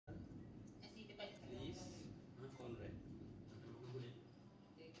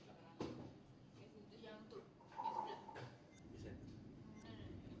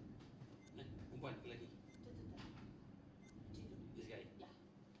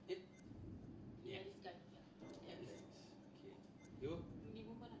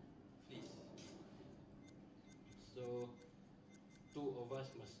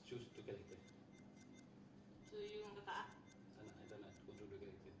choose two character. So you nak kata? I nak control dua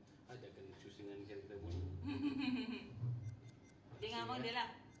character. Ada akan choose dengan character pun. Dengan abang dia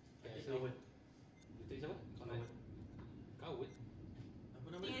lah. Kawat. Itu siapa? Kawat. Kawat. Apa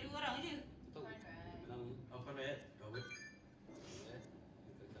nama? Tinggal dua orang je. Tahu. Nama. Oh, Conrad. Kawat. Conrad.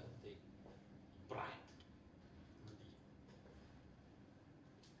 Kita take Bright.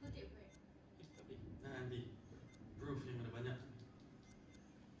 Who take Bright? Tapi. Nah, nanti. Proof yang ada banyak.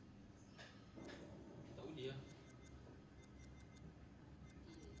 Tahu dia.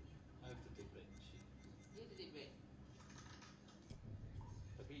 I have to take Bright. Dia tu take Bright.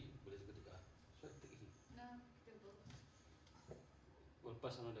 Tapi boleh tukar-tukar. So I take him. No, kita both. We'll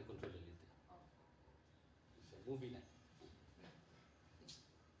pass on the controller later. Oh. It's a movie night.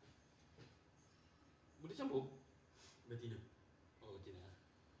 Boleh campur? Betina. Oh, betina.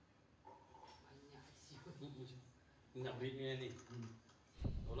 Banyak siu. Nak beli ni.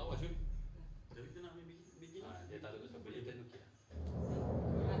 Oh, lawas pun. Tapi kita nak ambil biji. Dia taruh kat beli dan okey.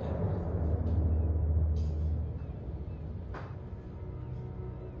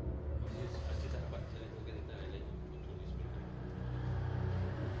 Asyik tak dapat cara tu kita lagi control this bit.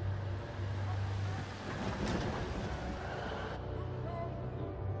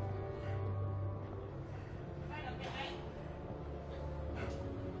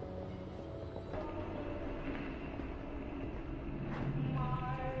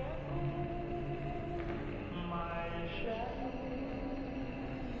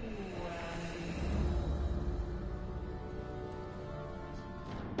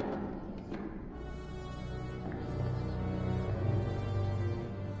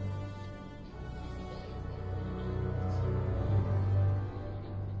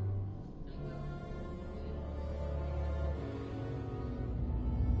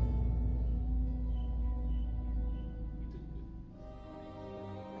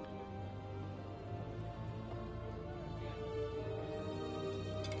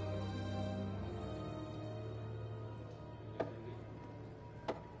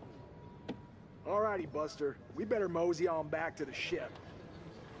 Alrighty, Buster. We better mosey on back to the ship.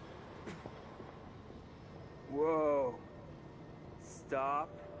 Whoa. Stop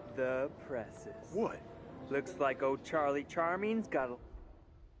the presses. What? Looks like old Charlie Charming's got a...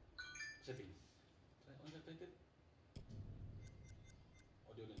 Settings. Try on the title.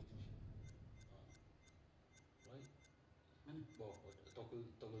 Audio notification. Right. Mana? Bawah.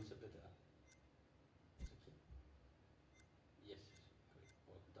 Toggle subtitle. Yes. Correct.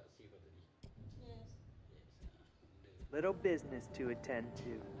 Oh, tak save tadi. Yes. Yes. Little business to attend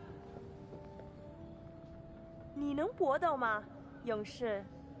to. 你能搏斗吗，勇士？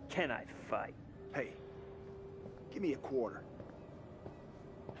 Can I fight? Hey, give me a quarter.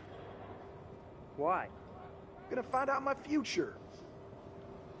 Why? Gonna find out my future.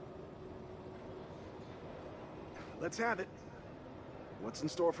 Let's have it. What's in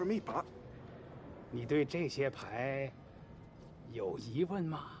store for me, Pop? 你对这些牌有疑问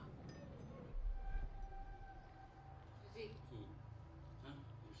吗？ Hah?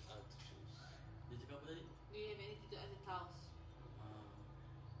 Use art to choose. Dia cakap apa tadi? Do you have anything to add the tiles?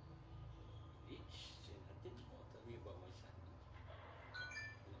 Each chain. I think. Oh, tell me about my son.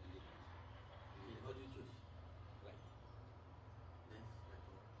 Okay, how do you choose? Right. Left, right.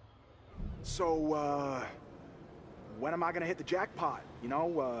 So, when am I gonna hit the jackpot? You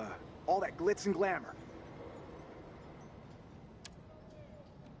know, all that glitz and glamour.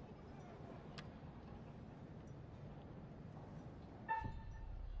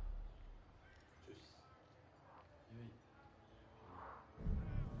 Choose. 因为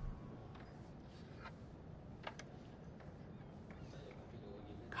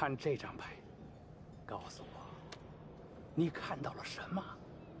看这张牌，告诉我，你看到了什么？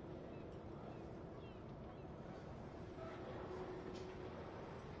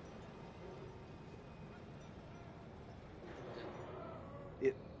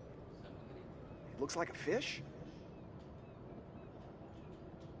 It looks like a fish?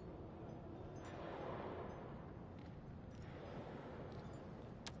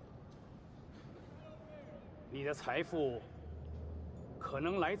 你的财富可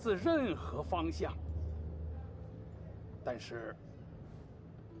能来自任何方向，但是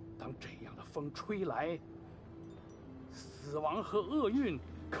当这样的风吹来，死亡和厄运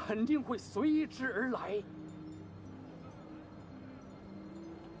肯定会随之而来。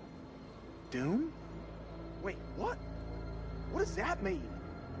 Doom? Wait, what? What does that mean?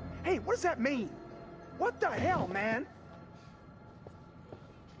 Hey, what does that mean? What the hell, man?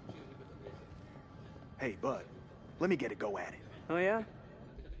 Hey, bud, let me get a go at it. Oh, yeah?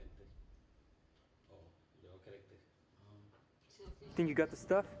 Oh, your character. Think you got the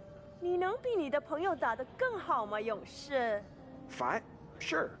stuff? 你能比你的朋友打得更好吗，勇士？ Fight?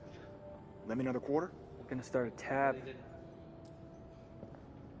 Sure. Lend me another quarter? I'm gonna start a tab.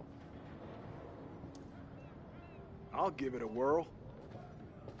 I'll give it a whirl.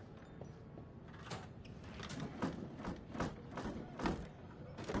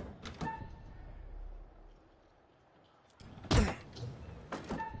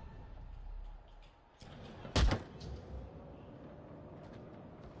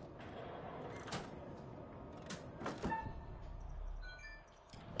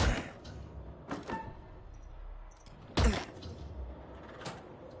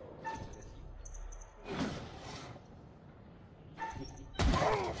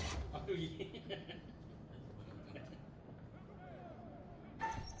 Aduh, iya.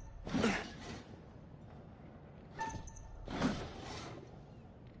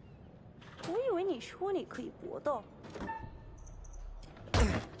 我以为你说你可以搏斗。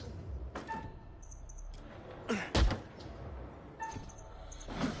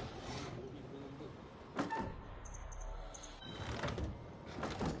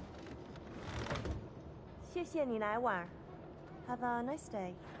谢谢你来玩。Have a nice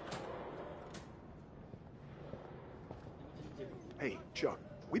day. Hey, Chuck,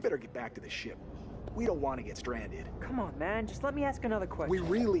 we better get back to the ship. We don't want to get stranded. Come on, man. Just let me ask another question. We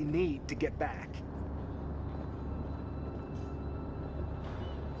really need to get back.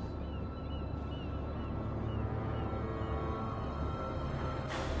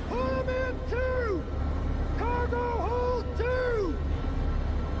 Pull 'em in two! Cargo hold two!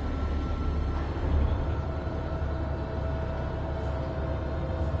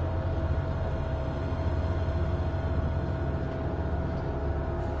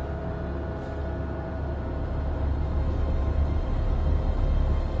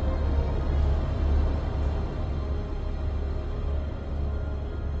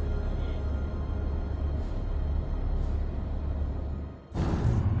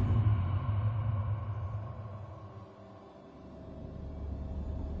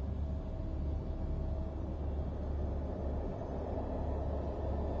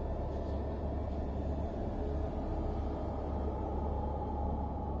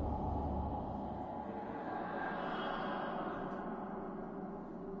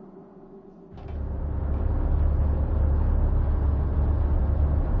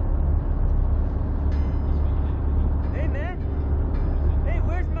 Hey, man. Hey,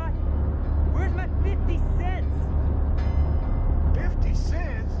 where's my 50 cents? 50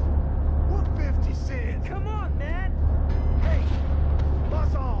 cents? What 50 cents? Come on, man. Hey,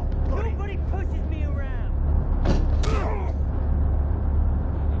 buzz off, buddy. Nobody pushes me around.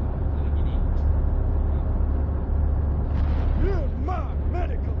 In my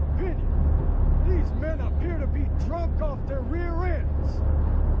medical opinion, these men appear to be drunk off their rear ends.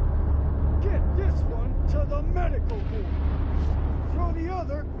 Get this one to the medical ward. Throw the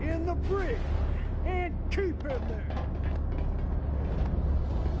other in the brig. And keep him there.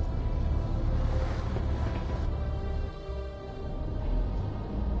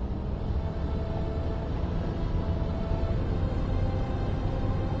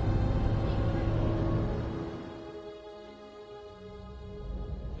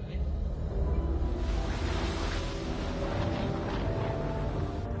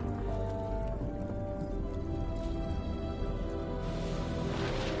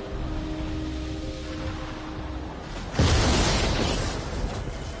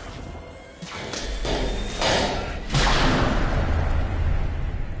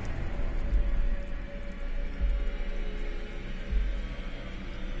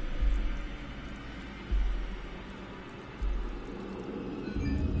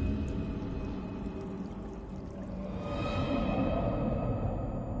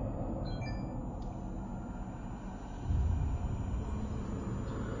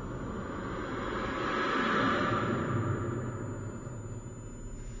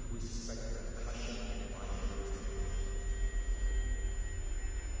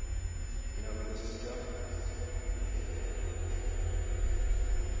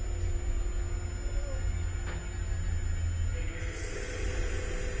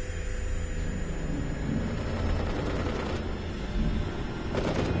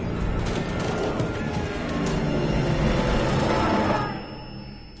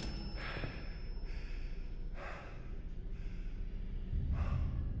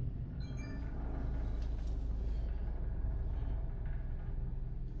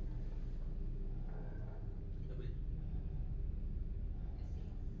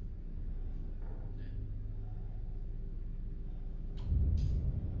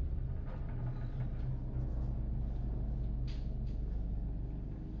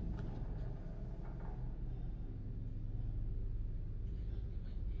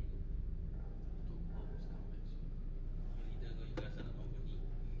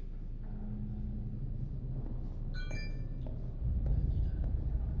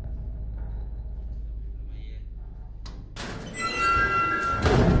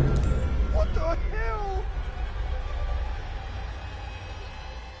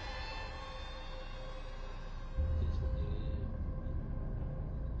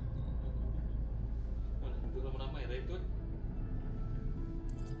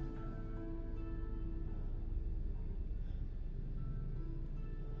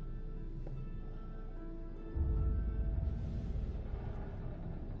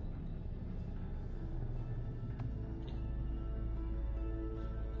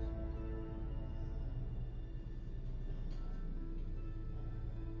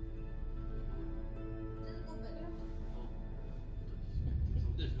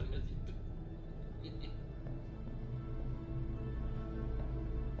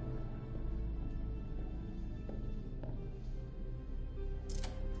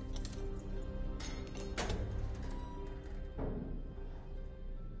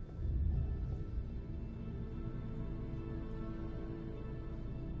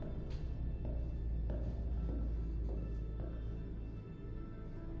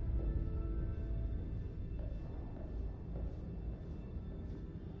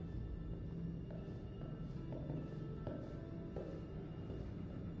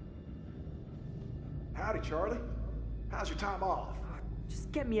 Howdy, Charlie. How's your time off?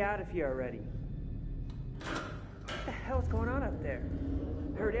 Just get me out of here already. What the hell's going on up there?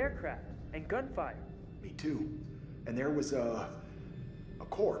 I heard aircraft and gunfire. Me too. And there was a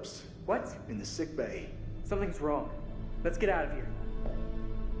corpse. What? In the sick bay. Something's wrong. Let's get out of here.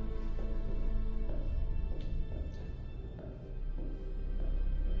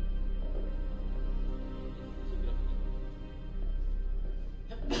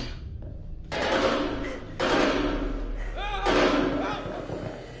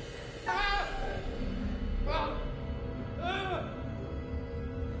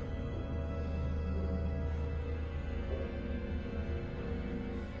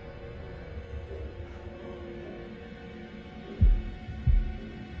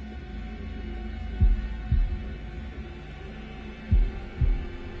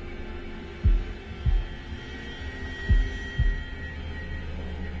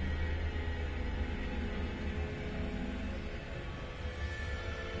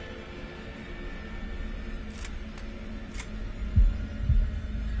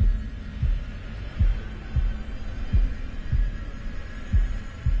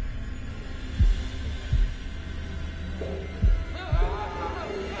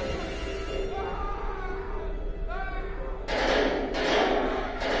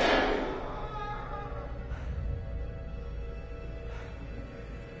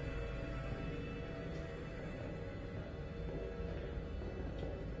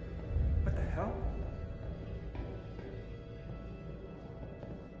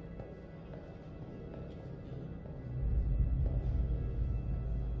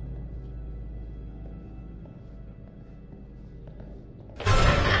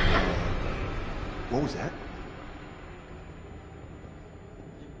 What was that?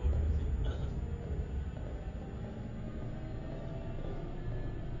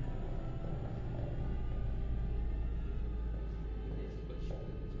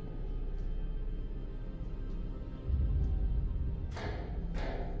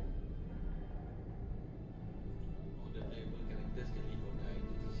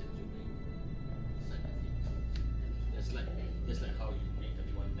 Just like how you make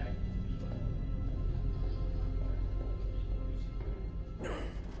everyone die.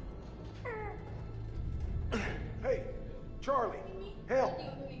 Hey, Charlie, help!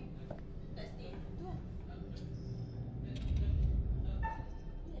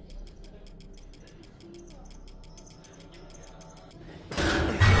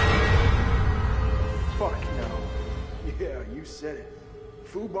 Fuck no. Yeah, you said it.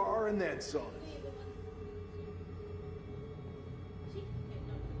 Foobar and then some.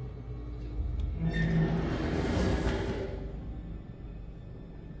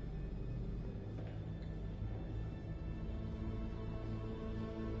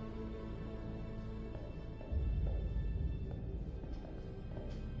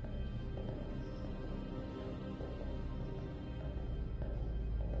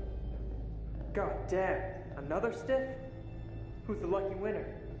 God damn. Another stiff? Who's the lucky winner?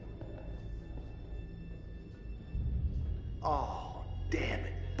 Oh, damn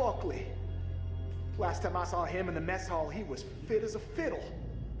it. Buckley. Last time I saw him in the mess hall, he was fit as a fiddle.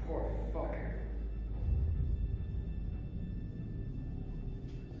 Poor fucker.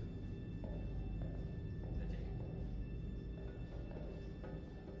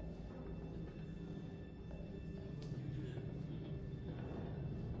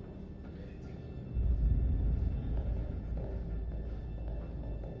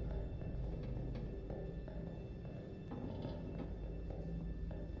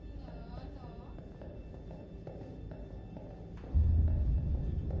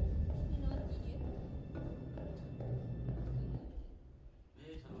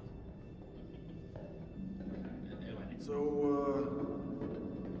 So,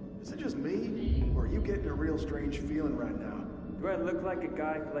 is it just me? Or are you getting a real strange feeling right now? Do I look like a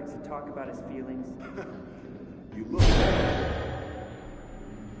guy who likes to talk about his feelings? You look...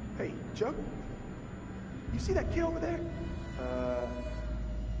 Hey, Chuck? You see that kid over there?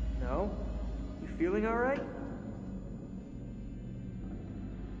 No? You feeling alright?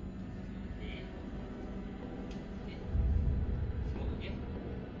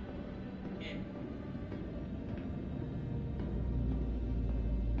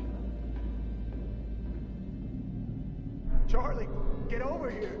 Charlie, get over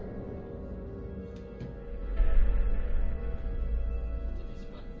here.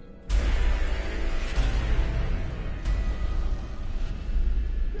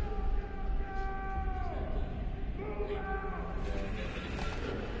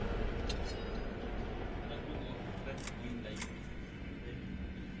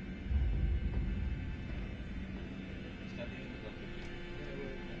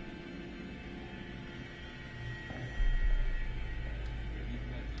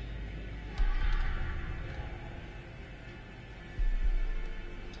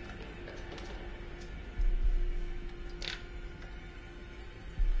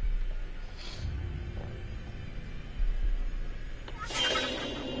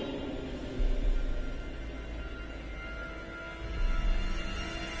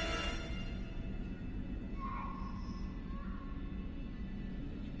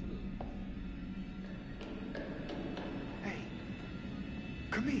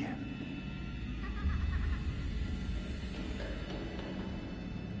 Come here.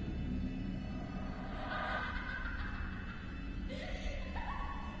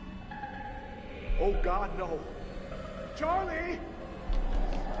 Oh God, no. Charlie!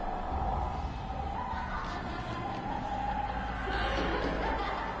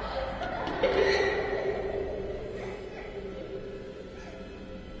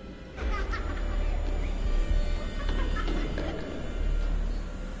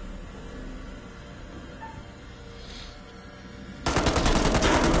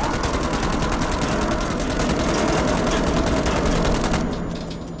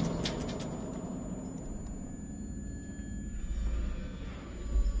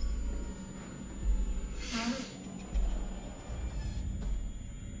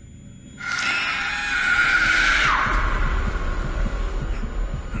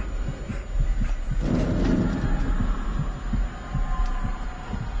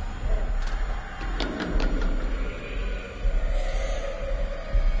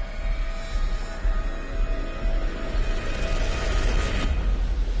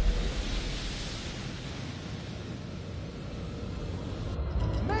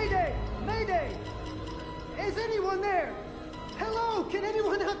 Mayday! Mayday! Is anyone there? Hello? Can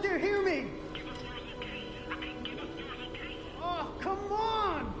anyone out there hear me? Oh, come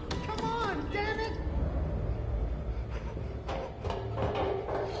on! Come on, damn it!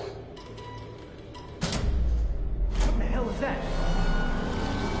 What the hell is that?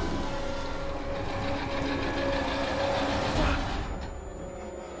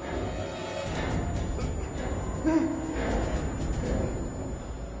 No!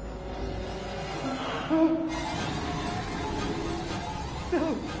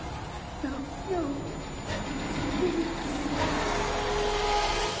 No! No!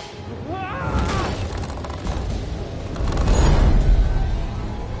 Ah!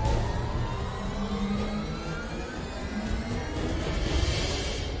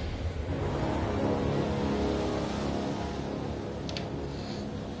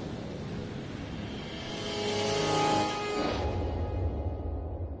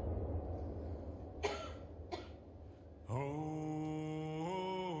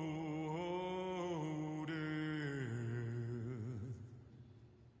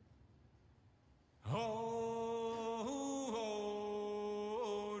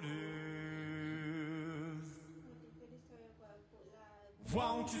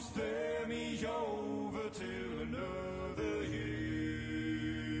 Won't you spare me over till another year?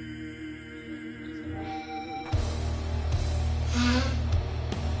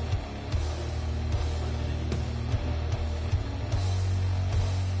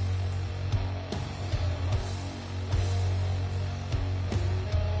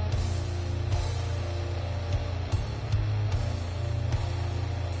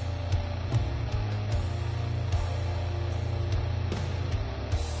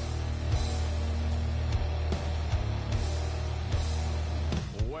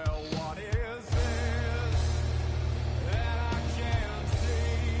 Well, what is this that I can't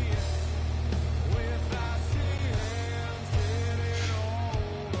see? With I see hands getting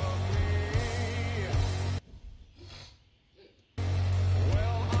hold of me.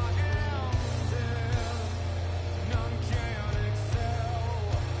 Well, I am dead, none can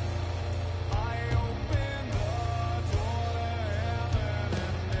excel. I open the door to heaven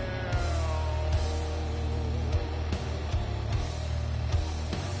and hell.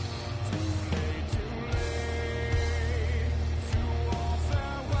 Too late, to all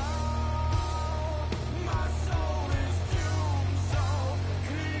farewell. My soul is doomed, so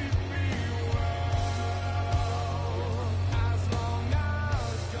keep me well. As long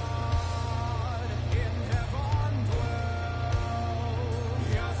as God in heaven dwells,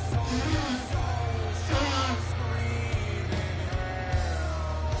 your soul shall scream in hell.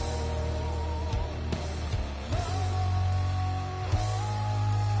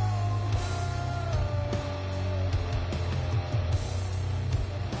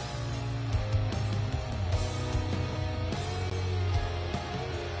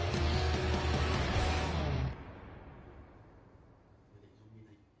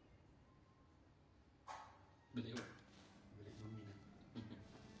 Balik apa?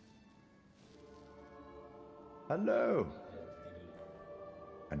 Hello,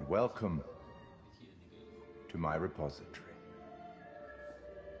 and welcome to my repository.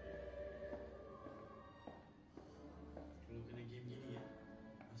 Kalau kena game gini ya,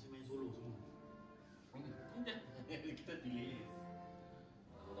 masih main solo semua. Kita delay.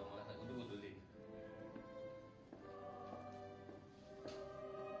 Orang malas nak duduk delay.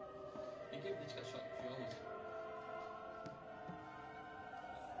 Ni game dia cakap short, few hours.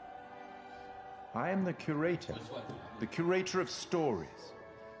 I am the curator of stories.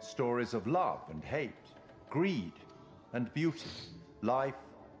 Stories of love and hate, greed and beauty, life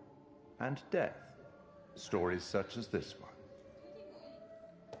and death. Stories such as this one.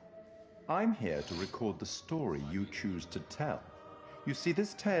 I'm here to record the story you choose to tell. You see,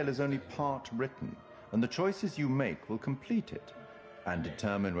 this tale is only part written, and the choices you make will complete it and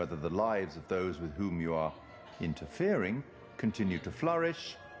determine whether the lives of those with whom you are interfering continue to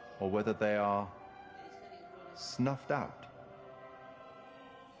flourish or whether they are snuffed out.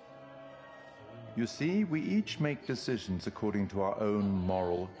 You see, we each make decisions according to our own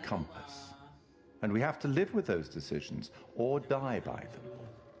moral compass, and we have to live with those decisions or die by them.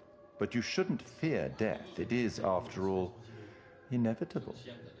 But you shouldn't fear death. It is, after all, inevitable.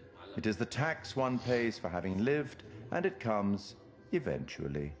 It is the tax one pays for having lived, and it comes,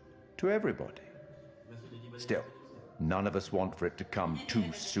 eventually, to everybody. Still, none of us want for it to come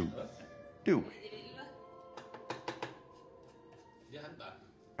too soon, do we?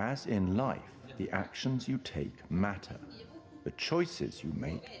 As in life, the actions you take matter. The choices you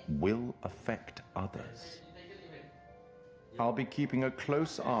make will affect others. I'll be keeping a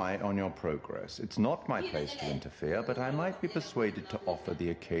close eye on your progress. It's not my place to interfere, but I might be persuaded to offer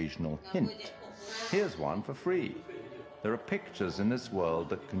the occasional hint. Here's one for free. There are pictures in this world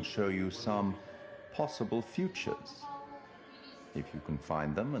that can show you some possible futures. If you can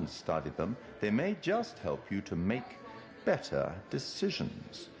find them and study them, they may just help you to make better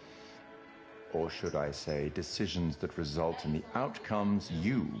decisions. Or should I say, decisions that result in the outcomes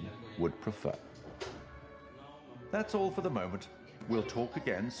you would prefer. That's all for the moment. We'll talk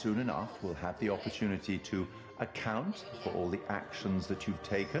again soon enough. We'll have the opportunity to account for all the actions that you've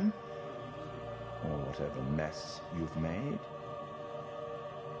taken, or whatever mess you've made.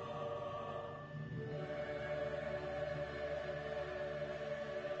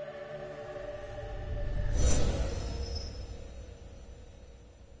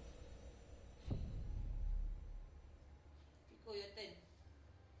 Pico your turn.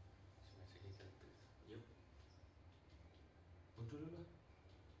 Yep. Betul lah.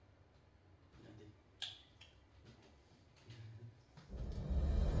 Nanti.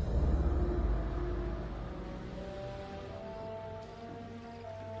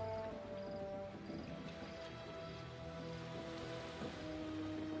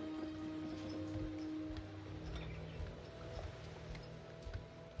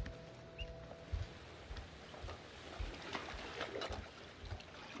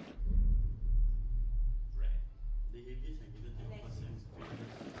 The heaviest yang kita tengok pasal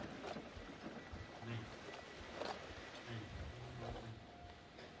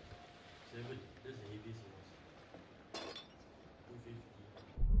Seven, that's the heaviest it was. 250.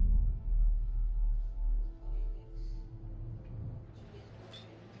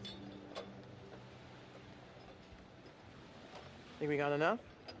 Think we got enough?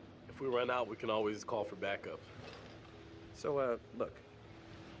 If we run out, we can always call for backup. So, look.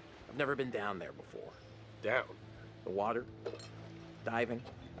 I've never been down there before. Down? The water, diving.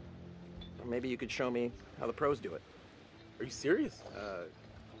 Or maybe you could show me how the pros do it. Are you serious?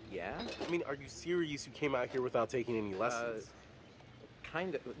 Yeah? I mean, are you serious you came out here without taking any lessons?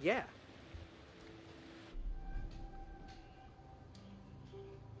 Kind of, yeah.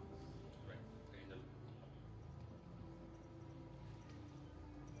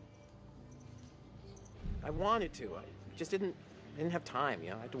 I wanted to. I just didn't have time, you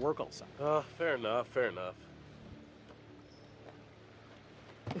know. I had to work all summer. Fair enough, fair enough.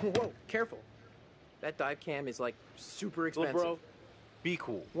 Whoa, careful. That dive cam is, like, super expensive. Look, bro, be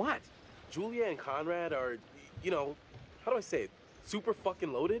cool. What? Julia and Conrad are, you know, how do I say it? Super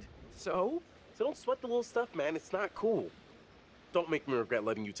fucking loaded. So? So don't sweat the little stuff, man. It's not cool. Don't make me regret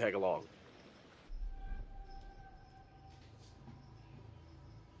letting you tag along.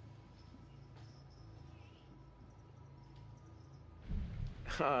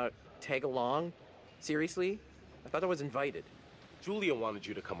 Tag along? Seriously? I thought I was invited. Julia wanted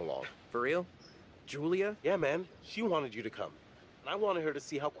you to come along. For real? Julia? Yeah, man. She wanted you to come. And I wanted her to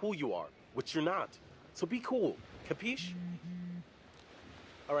see how cool you are, which you're not. So be cool. Capiche?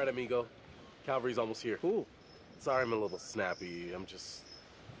 All right, amigo. Calvary's almost here. Cool. Sorry I'm a little snappy. I'm just...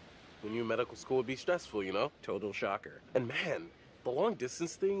 When you in medical school, it'd be stressful, you know? Total shocker. And man, the long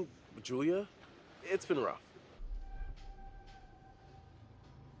distance thing with Julia, it's been rough.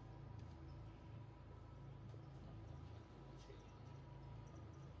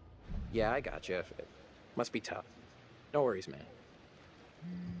 Yeah, I gotcha. It must be tough. No worries, man.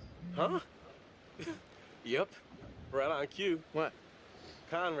 Huh? Yep. Right on cue. What?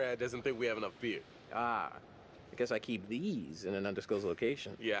 Conrad doesn't think we have enough beer. Ah, I guess I keep these in an undisclosed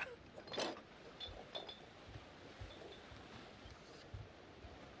location. Yeah.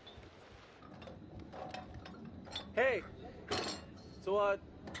 Hey, so,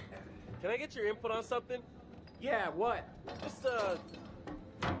 can I get your input on something? Yeah, what? Just,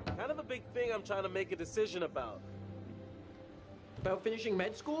 kind of a big thing I'm trying to make a decision about. About finishing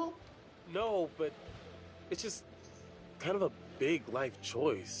med school? No, but it's just kind of a big life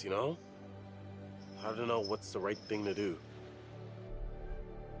choice, you know? I don't know what's the right thing to do.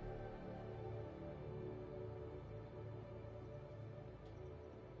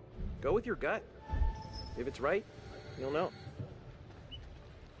 Go with your gut. If it's right, you'll know.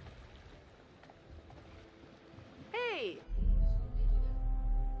 Hey!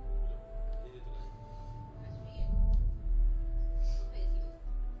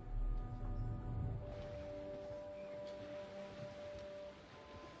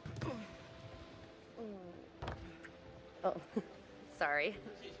 Oh, sorry.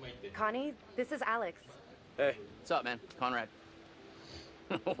 Connie, this is Alex. Hey. What's up, man? Conrad.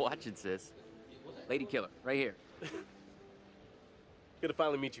 Watch it, sis. Lady killer, right here. Good to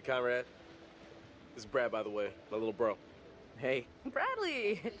finally meet you, Conrad. This is Brad, by the way, my little bro. Hey.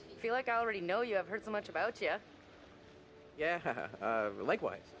 Bradley! Feel like I already know you. I've heard so much about you. Yeah,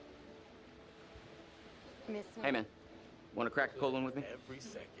 likewise. Miss me? Hey, man. Want to crack a cold one with me? Every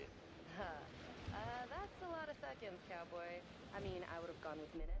second. That's a lot of seconds, cowboy. I mean, I would have gone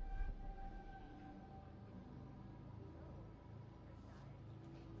with minutes.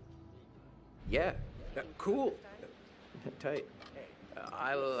 Yeah, cool. Tight.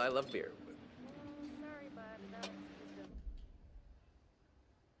 I love beer. Sorry, bud. That excuse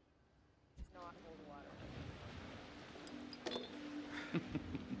does not hold water.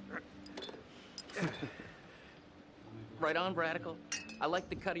 Right on, Bradical. I like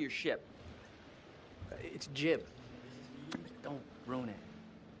the cut of your ship. It's jib. Don't ruin it.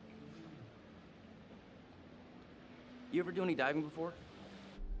 You ever do any diving before?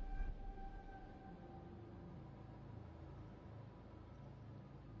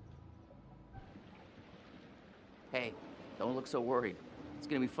 Hey, don't look so worried. It's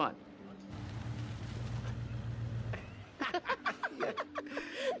gonna be fun.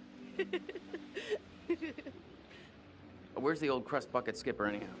 Where's the old crust bucket skipper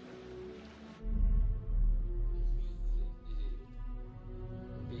anyhow?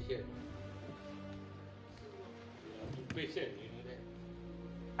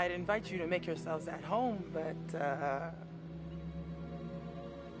 I'd invite you to make yourselves at home, but,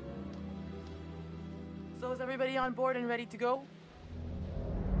 So is everybody on board and ready to go?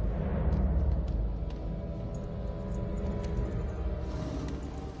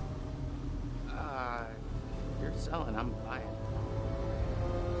 You're selling, I'm buying.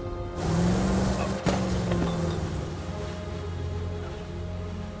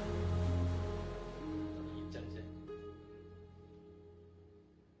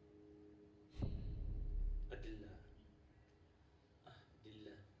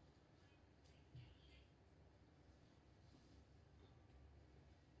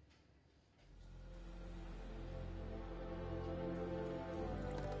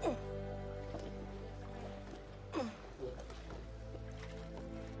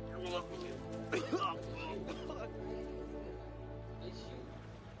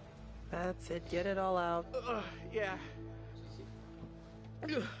 That's it, get it all out. Yeah.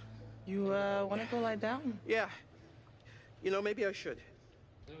 You, wanna go lie down? Yeah. You know, maybe I should.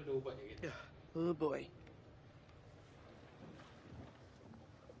 Yeah. Oh boy.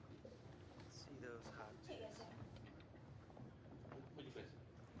 See those hot.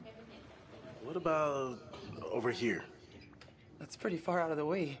 What about over here? That's pretty far out of the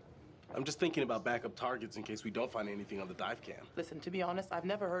way. I'm just thinking about backup targets in case we don't find anything on the dive cam. Listen, to be honest, I've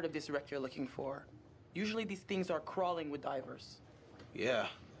never heard of this wreck you're looking for. Usually these things are crawling with divers. Yeah.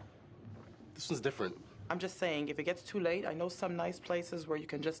 This one's different. I'm just saying, if it gets too late, I know some nice places where you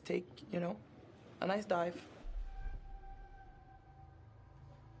can just take, you know, a nice dive.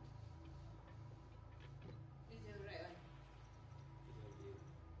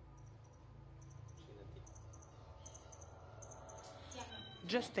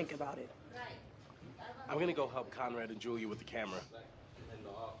 Just think about it. I'm gonna go help Conrad and Julia with the camera.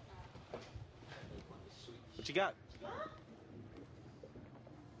 What you got?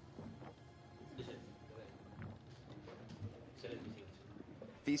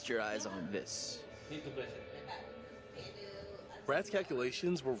 Feast your eyes on this. Brad's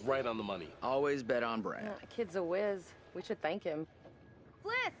calculations were right on the money. Always bet on Brad. Kid's a whiz. We should thank him.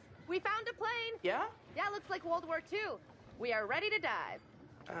 Bliss, we found a plane. Yeah? Yeah, looks like World War II. We are ready to dive.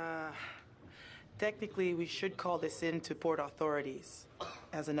 Technically, we should call this in to port authorities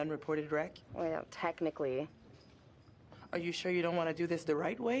as an unreported wreck. Well, technically. Are you sure you don't want to do this the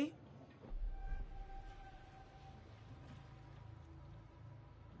right way?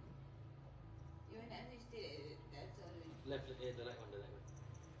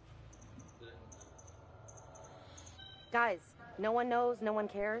 Guys, no one knows, no one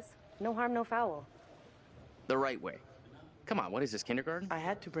cares. No harm, no foul. The right way. Come on, what is this, kindergarten? I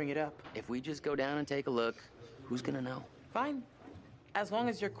had to bring it up. If we just go down and take a look, who's gonna know? Fine. As long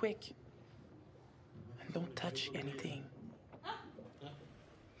as you're quick. And don't touch anything.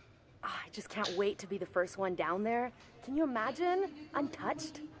 I just can't wait to be the first one down there. Can you imagine?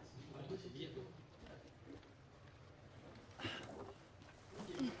 Untouched?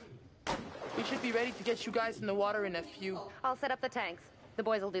 We should be ready to get you guys in the water in a few. I'll set up the tanks. The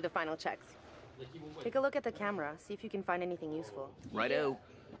boys will do the final checks. Take a look at the camera, see if you can find anything useful. Righto.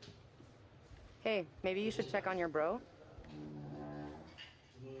 Hey, maybe you should check on your bro?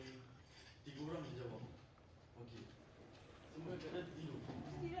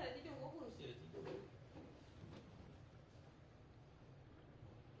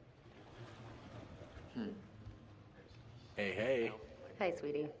 Hey, hey. Hey,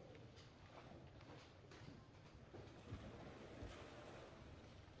 sweetie.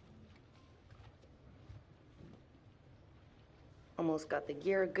 Almost got the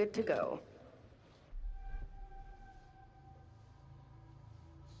gear good to go.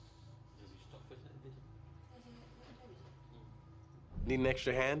 Need an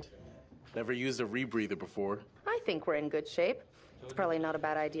extra hand? Never used a rebreather before. I think we're in good shape. It's probably not a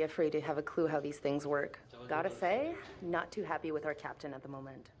bad idea for you to have a clue how these things work. Gotta say, not too happy with our captain at the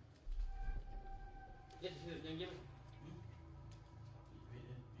moment.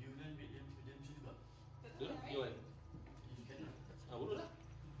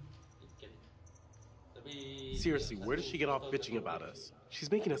 Seriously, where did she get off bitching about us?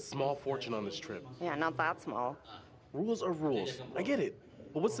 She's making a small fortune on this trip. Yeah, not that small. Rules are rules. I get it.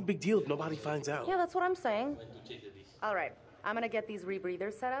 But what's the big deal if nobody finds out? Yeah, that's what I'm saying. All right, I'm gonna get these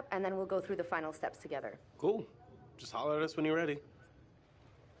rebreathers set up, and then we'll go through the final steps together. Cool. Just holler at us when you're ready.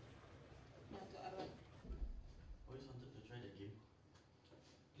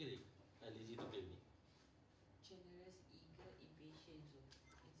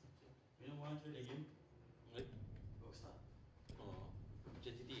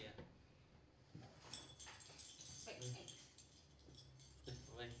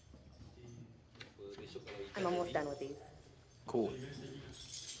 I'm almost done with these. Cool.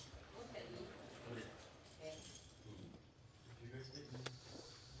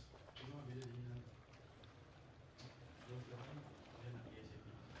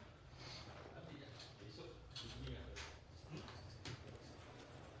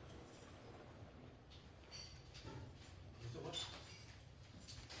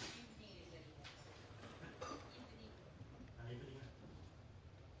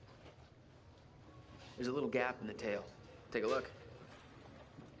 There's a little gap in the tail. Take a look.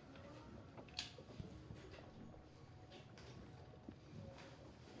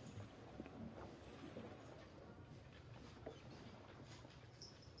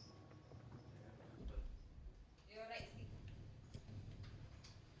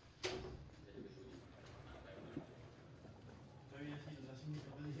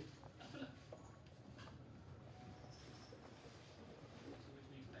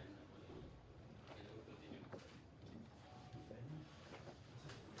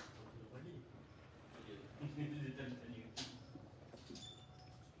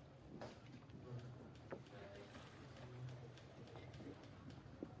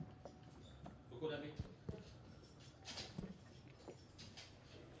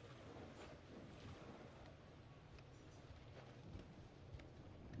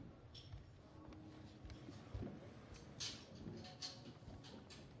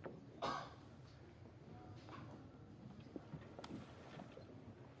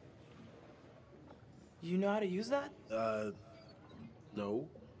 You know how to use that? No.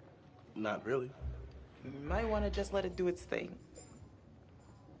 Not really. You might want to just let it do its thing.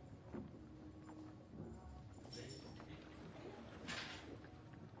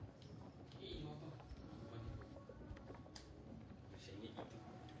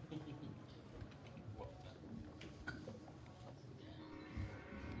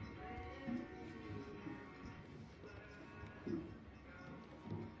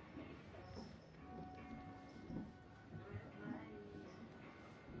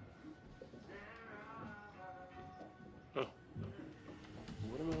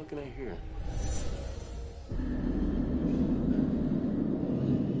 What am I looking at here?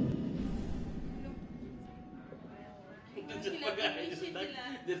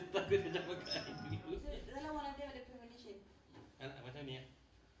 Dia takut dia pakai dulu. Dalam warna dia ada premonition. Anak macam ni.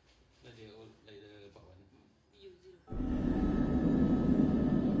 Like the old, like the part one.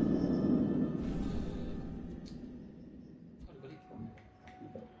 How to call it?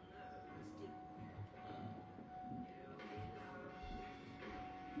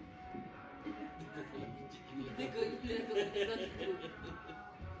 Tapi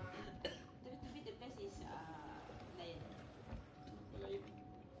the best is Lion. Lion.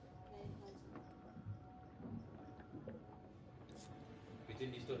 Lion Hearts.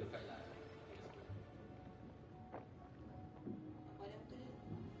 Between these two ada fight lah. Apa nama tu dia?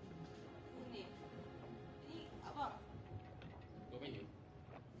 Full name. Ini abang. Kau main ni?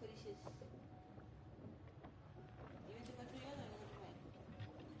 Felicious. You want to control yours or you want to fight?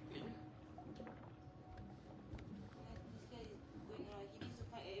 Play lah. This guy is going around. He needs to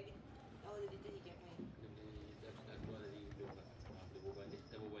fight every all the little he can find. Dia dah keluar dari berubah. Dia berubah dia.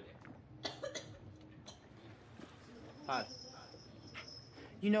 Dah berubah dia. Hi.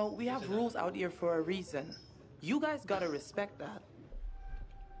 You know, we have rules out here for a reason. You guys gotta respect that.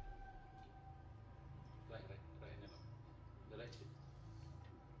 Right. The right shit.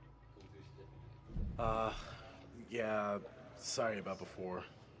 Confused Yeah, sorry about before.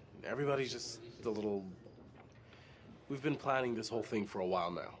 Everybody's just a little... We've been planning this whole thing for a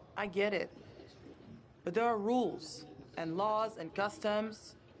while now. I get it. But there are rules and laws and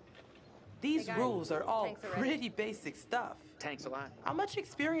customs. These Hey guys, rules are all tanks are ready. pretty basic stuff. Thanks a lot. How much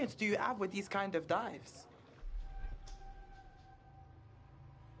experience do you have with these kind of dives?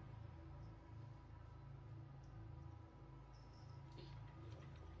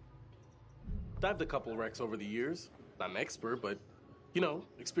 Dived a couple wrecks over the years. Not an expert, but, you know,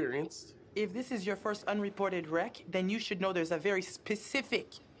 experienced. If this is your first unreported wreck, then you should know there's a very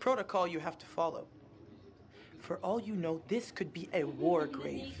specific protocol you have to follow. For all you know, this could be a war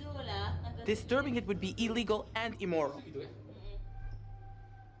grave. Disturbing it would be illegal and immoral.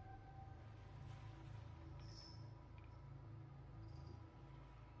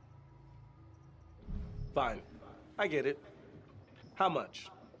 Fine. I get it. How much?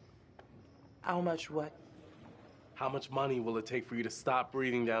 How much what? How much money will it take for you to stop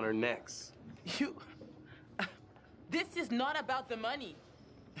breathing down our necks? You... This is not about the money.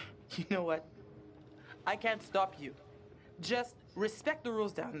 You know what? I can't stop you. Just respect the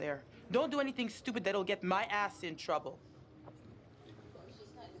rules down there. Don't do anything stupid that'll get my ass in trouble. She's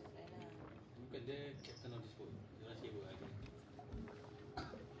not the friend lah. Bukan dia captain of this boat. Dia orang sewa lagi.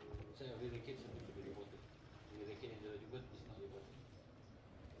 Saya ambil raket supposed to be reported. The raket yang dia jumpa is not reported.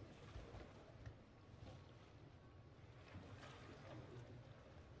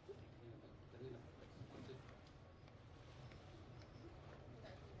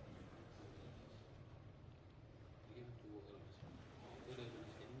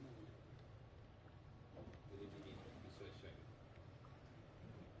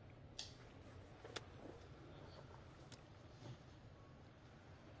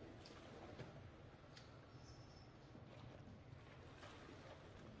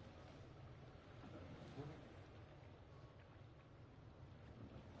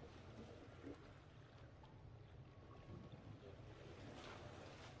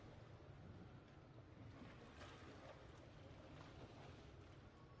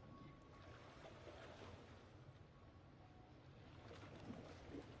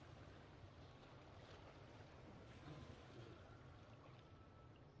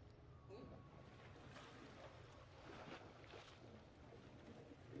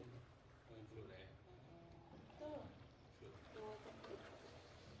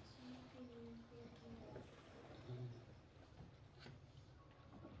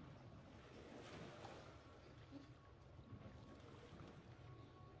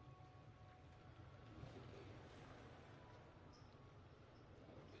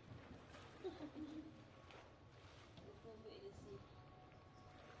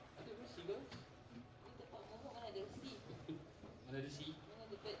 Mana ada sea? Mana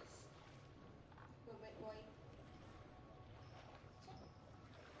ada birds? Go back boy.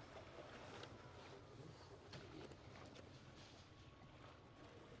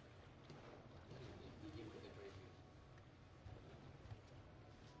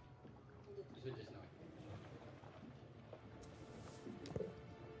 This one just now.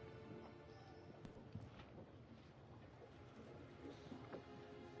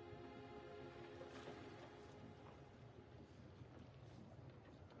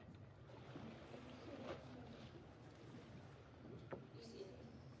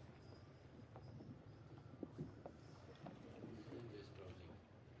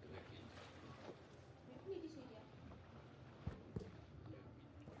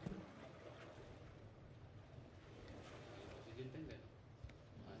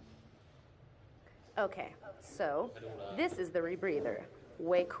 Okay, so this is the rebreather.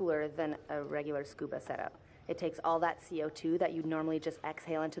 Way cooler than a regular scuba setup. It takes all that CO2 that you'd normally just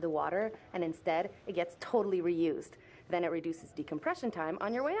exhale into the water, and instead, it gets totally reused. Then it reduces decompression time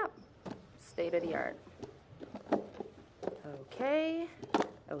on your way up. State of the art. Okay.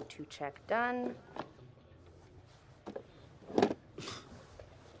 O2 check done.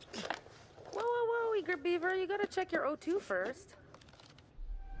 Whoa, Eager Beaver, you gotta check your O2 first.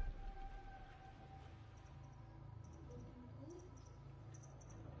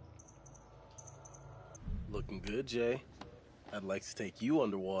 Looking good, Jay. I'd like to take you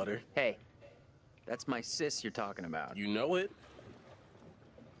underwater. Hey, that's my sis you're talking about. You know it.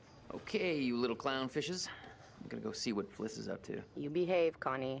 Okay, you little clownfishes. I'm gonna go see what Fliss is up to. You behave,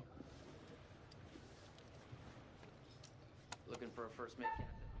 Connie. Looking for a first mate, Captain.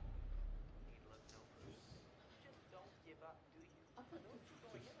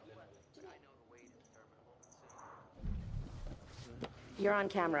 You're on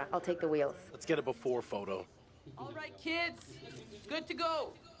camera. I'll take the wheels. Let's get a before photo. All right, kids. Good to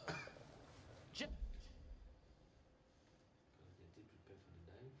go.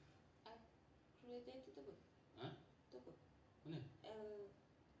 Creative tu apa? Ha? Tu apa? Mana? L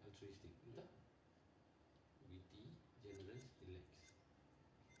Altruistic. Entah. Witty, generous, relax.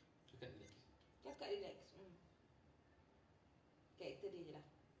 Cakap relax. cakap relax. Karakter dia je lah.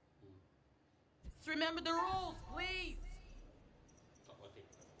 Just remember the rules, please. Tak watik.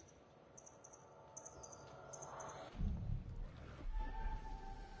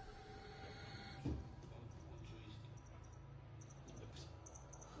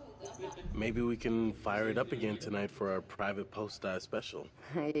 Maybe we can fire it up again tonight for our private post-dive special.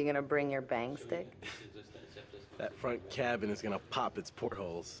 Are you gonna bring your bang stick? That front cabin is gonna pop its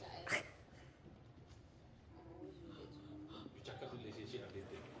portholes. You cakap relationship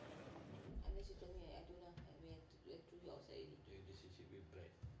updated. Unless you tell me I don't know. I mean, I threw you outside already. The relationship with Brad.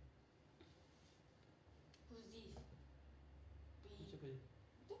 Who's this? Siapa dia?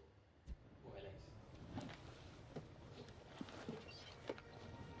 Oh, Alex.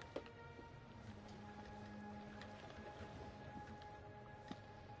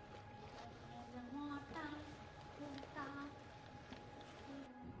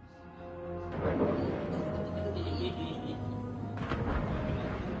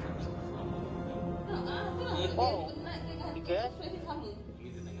 Whoa, you good?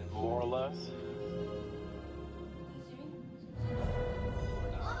 More or less.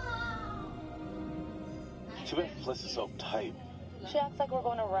 Too bad Fliss is so tight. She acts like we're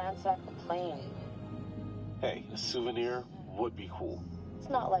going to ransack the plane. Hey, a souvenir would be cool. It's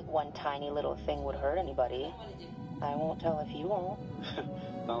not like one tiny little thing would hurt anybody. I won't tell if you won't.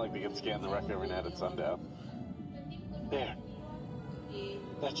 Not like they can scan the wreck every night at sundown. There.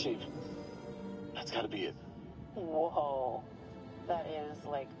 That shape. That's gotta be it. Whoa. That is,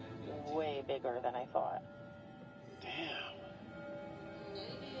 like, way bigger than I thought. Damn.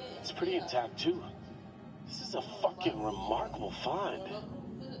 It's pretty intact, too. This is a fucking remarkable find.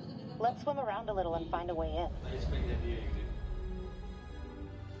 Let's swim around a little and find a way in.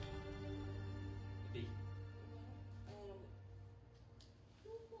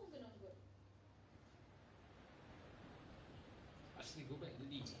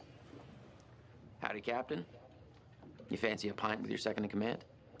 Howdy, Captain. You fancy a pint with your second in command?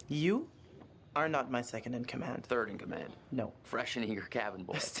 You are not my second in command. Third in command. No. Fresh and eager cabin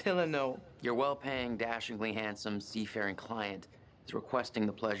boy. Still a no. Your well-paying, dashingly handsome, seafaring client is requesting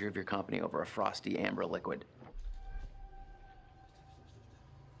the pleasure of your company over a frosty amber liquid.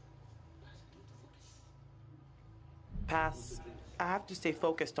 Pass. I have to stay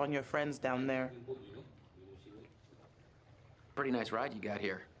focused on your friends down there. Pretty nice ride you got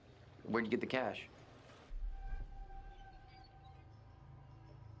here. Where'd you get the cash?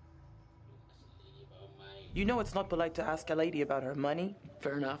 You know it's not polite to ask a lady about her money.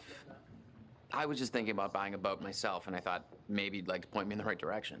 Fair enough. I was just thinking about buying a boat myself, and I thought maybe you'd like to point me in the right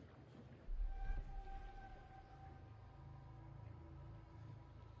direction.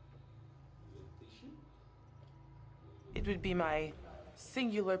 It would be my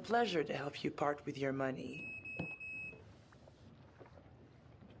singular pleasure to help you part with your money.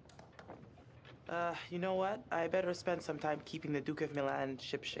 You know what? I better spend some time keeping the Duke of Milan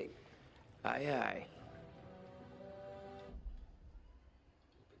shipshape. Aye, aye.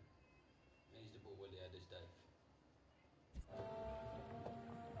 Manage the boat while the others dive.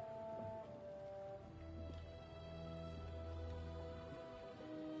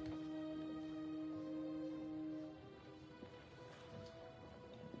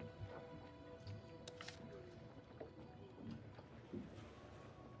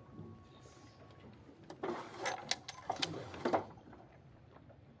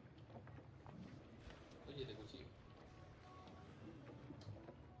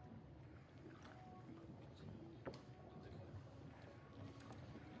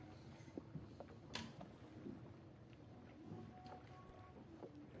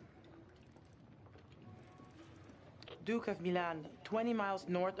 Duke of Milan, 20 miles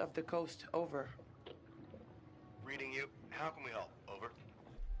north of the coast. Over. Reading you. How can we help? Over.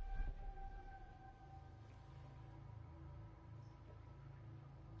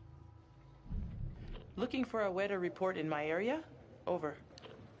 Looking for a weather report in my area? Over.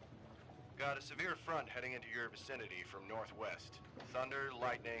 Got a severe front heading into your vicinity from northwest. Thunder,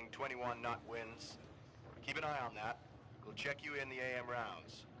 lightning, 21-knot winds. Keep an eye on that. We'll check you in the AM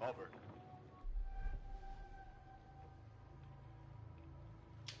rounds. Over.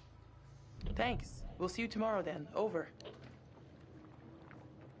 Thanks. We'll see you tomorrow then. Over.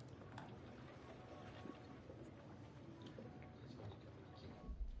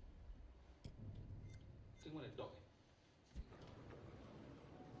 Semua ada dog.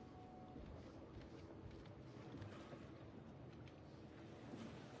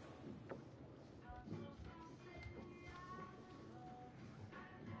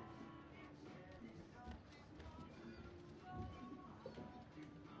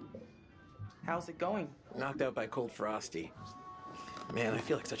 How's it going? Knocked out by cold frosty. Man, I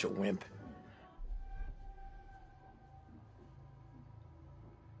feel like such a wimp.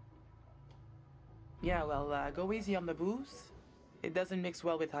 Yeah, well, go easy on the booze. It doesn't mix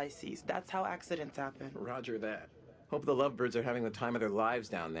well with high seas. That's how accidents happen. Roger that. Hope the lovebirds are having the time of their lives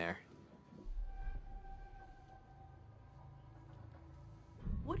down there.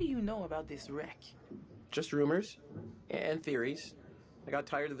 What do you know about this wreck? Just rumors and theories. I got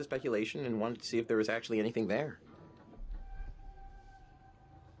tired of the speculation and wanted to see if there was actually anything there.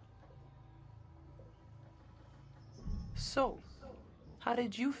 So, how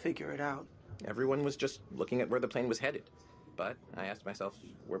did you figure it out? Everyone was just looking at where the plane was headed. But I asked myself,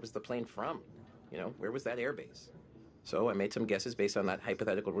 where was the plane from? You know, where was that airbase? So I made some guesses based on that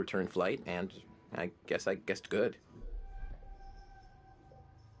hypothetical return flight, and I guessed good.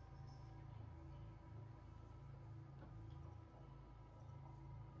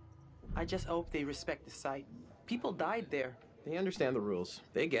 I just hope they respect the site. People died there. They understand the rules.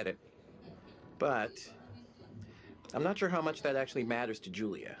 They get it. But I'm not sure how much that actually matters to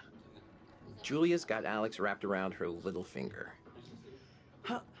Julia. Julia's got Alex wrapped around her little finger.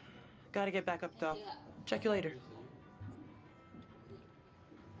 Huh. Gotta get back up top. Check you later.